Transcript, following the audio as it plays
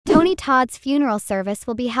Tony Todd's funeral service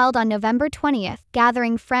will be held on November 20th,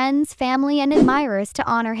 gathering friends, family, and admirers to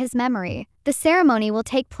honor his memory. The ceremony will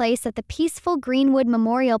take place at the peaceful Greenwood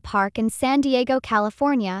Memorial Park in San Diego,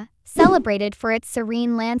 California, celebrated for its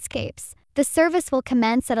serene landscapes. The service will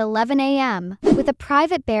commence at 11 a.m., with a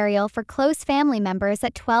private burial for close family members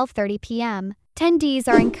at 12:30 p.m. Attendees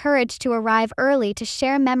are encouraged to arrive early to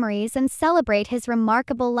share memories and celebrate his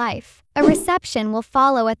remarkable life. A reception will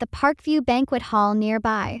follow at the Parkview Banquet Hall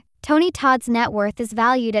nearby. Tony Todd's net worth is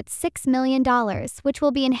valued at $6 million, which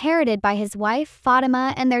will be inherited by his wife,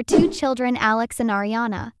 Fatima, and their two children, Alex and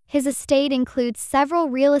Ariana. His estate includes several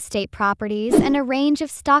real estate properties and a range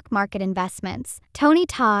of stock market investments. Tony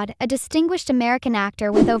Todd, a distinguished American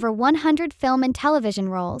actor with over 100 film and television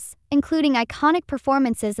roles, including iconic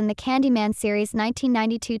performances in the Candyman series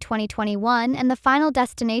 1992-2021 and the Final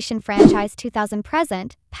Destination franchise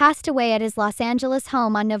 2000-present, passed away at his Los Angeles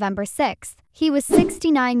home on November 6. He was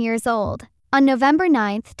 69 years old. On November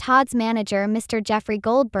 9th, Todd's manager, Mr. Jeffrey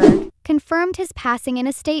Goldberg, confirmed his passing in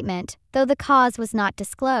a statement, though the cause was not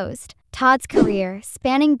disclosed. Todd's career,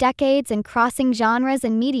 spanning decades and crossing genres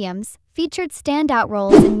and mediums, featured standout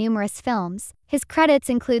roles in numerous films. His credits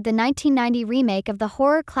include the 1990 remake of the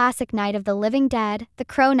horror classic Night of the Living Dead, The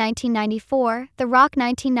Crow 1994, The Rock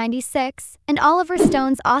 1996, and Oliver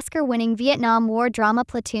Stone's Oscar-winning Vietnam War drama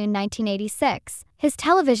Platoon 1986. His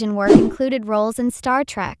television work included roles in Star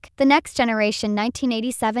Trek, The Next Generation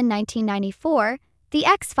 1987-1994, The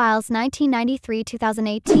X-Files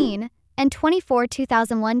 1993-2018, and 24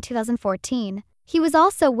 2001-2014. He was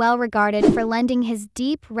also well regarded for lending his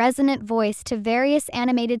deep, resonant voice to various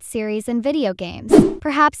animated series and video games.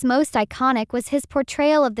 Perhaps most iconic was his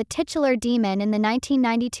portrayal of the titular demon in the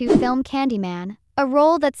 1992 film Candyman, a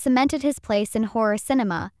role that cemented his place in horror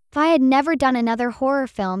cinema. "If I had never done another horror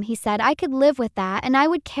film," he said, "I could live with that and I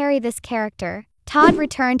would carry this character." Todd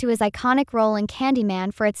returned to his iconic role in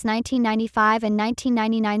Candyman for its 1995 and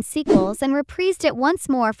 1999 sequels and reprised it once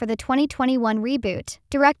more for the 2021 reboot,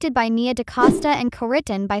 directed by Nia DaCosta and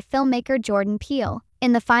co-written by filmmaker Jordan Peele.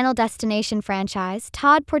 In the Final Destination franchise,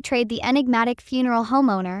 Todd portrayed the enigmatic funeral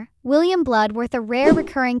homeowner, William Bloodworth, a rare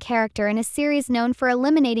recurring character in a series known for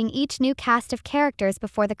eliminating each new cast of characters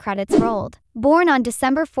before the credits rolled. Born on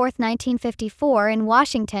December 4, 1954 in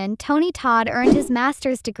Washington, Tony Todd earned his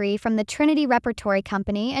master's degree from the Trinity Repertory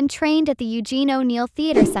Company and trained at the Eugene O'Neill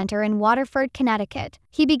Theater Center in Waterford, Connecticut.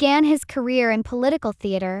 He began his career in political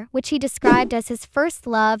theater, which he described as his first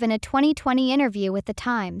love in a 2020 interview with The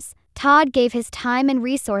Times. Todd gave his time and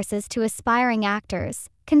resources to aspiring actors,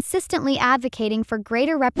 consistently advocating for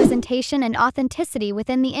greater representation and authenticity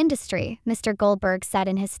within the industry, Mr. Goldberg said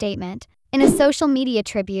in his statement. In a social media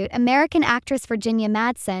tribute, American actress Virginia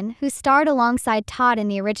Madsen, who starred alongside Todd in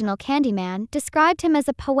the original Candyman, described him as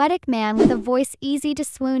a poetic man with a voice easy to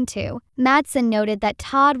swoon to. Madsen noted that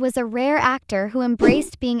Todd was a rare actor who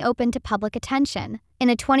embraced being open to public attention. In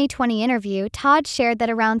a 2020 interview, Todd shared that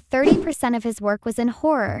around 30% of his work was in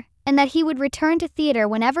horror, and that he would return to theater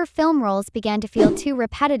whenever film roles began to feel too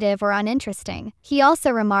repetitive or uninteresting. He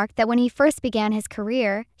also remarked that when he first began his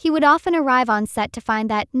career, he would often arrive on set to find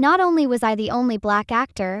that not only was I the only black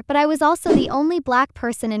actor, but I was also the only black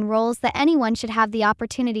person in roles that anyone should have the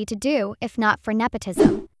opportunity to do, if not for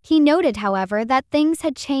nepotism. He noted, however, that things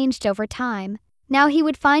had changed over time. Now he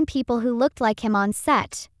would find people who looked like him on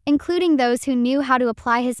set, including those who knew how to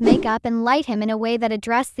apply his makeup and light him in a way that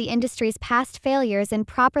addressed the industry's past failures in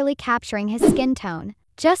properly capturing his skin tone.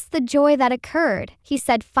 "Just the joy that occurred," he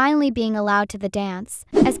said, finally being allowed to the dance.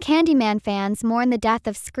 As Candyman fans mourn the death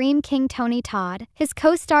of Scream King Tony Todd, his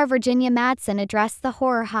co-star Virginia Madsen addressed the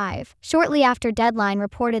horror hive. Shortly after Deadline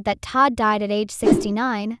reported that Todd died at age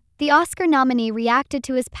 69, the Oscar nominee reacted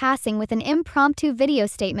to his passing with an impromptu video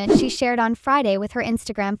statement she shared on Friday with her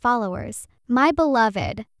Instagram followers. "My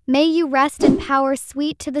beloved, may you rest in power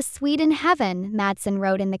sweet to the sweet in heaven," Madsen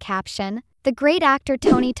wrote in the caption. "The great actor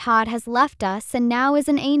Tony Todd has left us and now is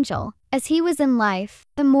an angel, as he was in life.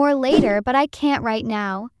 More later, but I can't right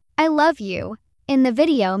now. I love you." In the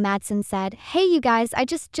video, Madsen said, "Hey you guys, I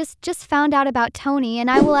just found out about Tony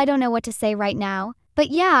and I don't know what to say right now.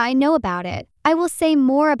 But yeah, I know about it. I will say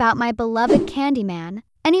more about my beloved Candyman.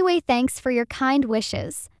 Anyway, thanks for your kind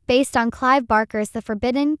wishes." Based on Clive Barker's The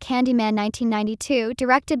Forbidden, Candyman 1992,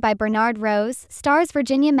 directed by Bernard Rose, stars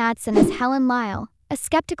Virginia Madsen as Helen Lyle, a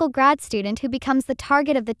skeptical grad student who becomes the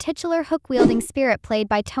target of the titular hook-wielding spirit played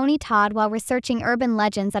by Tony Todd while researching urban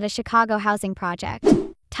legends at a Chicago housing project.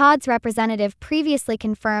 Todd's representative previously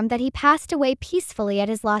confirmed that he passed away peacefully at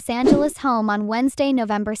his Los Angeles home on Wednesday,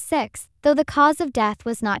 November 6, though the cause of death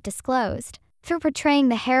was not disclosed. Through portraying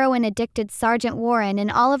the heroin-addicted Sergeant Warren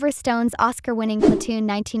in Oliver Stone's Oscar-winning Platoon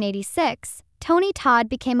 1986, Tony Todd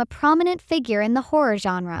became a prominent figure in the horror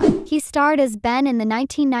genre. He starred as Ben in the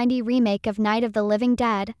 1990 remake of Night of the Living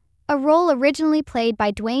Dead, a role originally played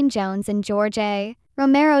by Dwayne Jones in George A.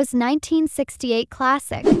 Romero's 1968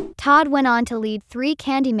 classic. Todd went on to lead 3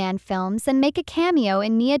 Candyman films and make a cameo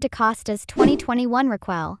in Nia DaCosta's 2021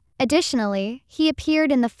 requel. Additionally, he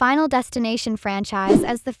appeared in the Final Destination franchise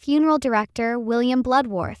as the funeral director William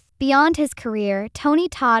Bloodworth. Beyond his career, Tony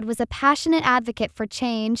Todd was a passionate advocate for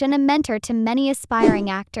change and a mentor to many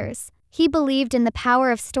aspiring actors. He believed in the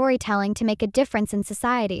power of storytelling to make a difference in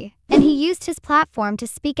society, and he used his platform to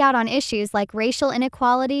speak out on issues like racial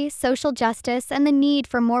inequality, social justice, and the need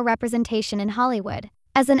for more representation in Hollywood.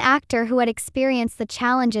 As an actor who had experienced the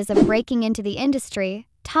challenges of breaking into the industry,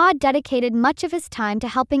 Todd dedicated much of his time to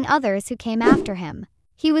helping others who came after him.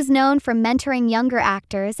 He was known for mentoring younger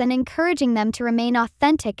actors and encouraging them to remain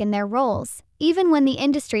authentic in their roles, even when the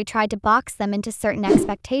industry tried to box them into certain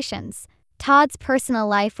expectations. Todd's personal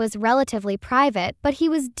life was relatively private, but he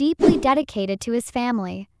was deeply dedicated to his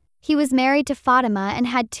family. He was married to Fatima and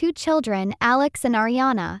had 2 children, Alex and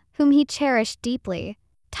Ariana, whom he cherished deeply.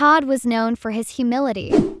 Todd was known for his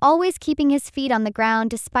humility, always keeping his feet on the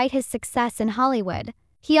ground despite his success in Hollywood.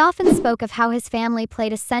 He often spoke of how his family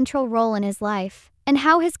played a central role in his life, and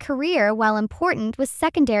how his career, while important, was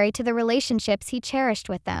secondary to the relationships he cherished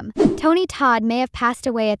with them. Tony Todd may have passed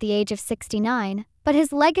away at the age of 69, but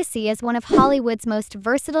his legacy as one of Hollywood's most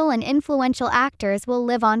versatile and influential actors will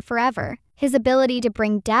live on forever. His ability to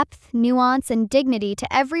bring depth, nuance, and dignity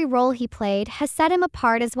to every role he played has set him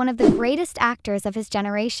apart as one of the greatest actors of his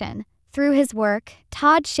generation. Through his work,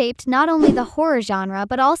 Todd shaped not only the horror genre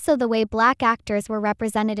but also the way Black actors were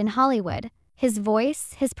represented in Hollywood. His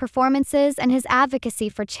voice, his performances, and his advocacy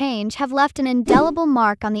for change have left an indelible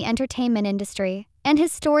mark on the entertainment industry, and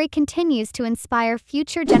his story continues to inspire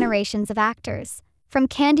future generations of actors. From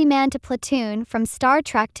Candyman to Platoon, from Star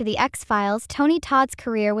Trek to The X-Files, Tony Todd's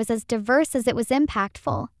career was as diverse as it was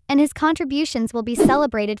impactful, and his contributions will be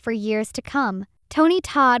celebrated for years to come. Tony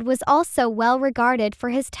Todd was also well regarded for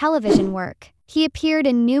his television work. He appeared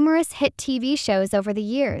in numerous hit TV shows over the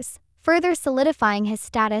years, further solidifying his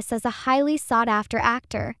status as a highly sought-after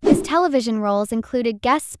actor. His television roles included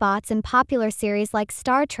guest spots in popular series like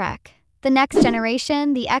Star Trek, The Next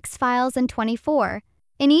Generation, The X-Files, and 24.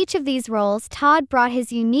 In each of these roles, Todd brought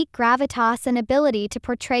his unique gravitas and ability to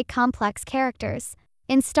portray complex characters.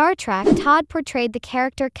 In Star Trek, Todd portrayed the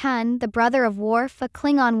character Khan, the brother of Worf, a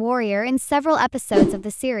Klingon warrior, in several episodes of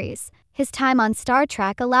the series. His time on Star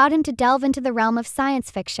Trek allowed him to delve into the realm of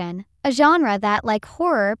science fiction, a genre that, like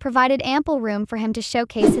horror, provided ample room for him to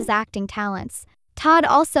showcase his acting talents. Todd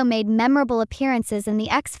also made memorable appearances in The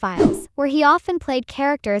X-Files, where he often played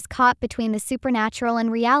characters caught between the supernatural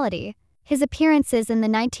and reality. His appearances in the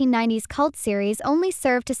 1990s cult series only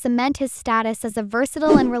served to cement his status as a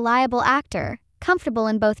versatile and reliable actor, comfortable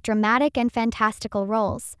in both dramatic and fantastical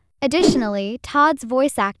roles. Additionally, Todd's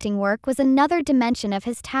voice acting work was another dimension of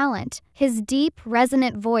his talent. His deep,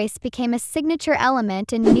 resonant voice became a signature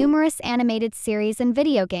element in numerous animated series and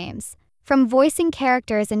video games. From voicing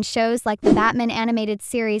characters in shows like the Batman animated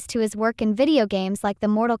series to his work in video games like the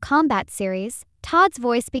Mortal Kombat series, Todd's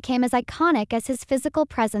voice became as iconic as his physical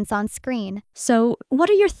presence on screen. So, what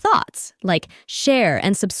are your thoughts? Like, share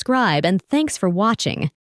and subscribe, and thanks for watching.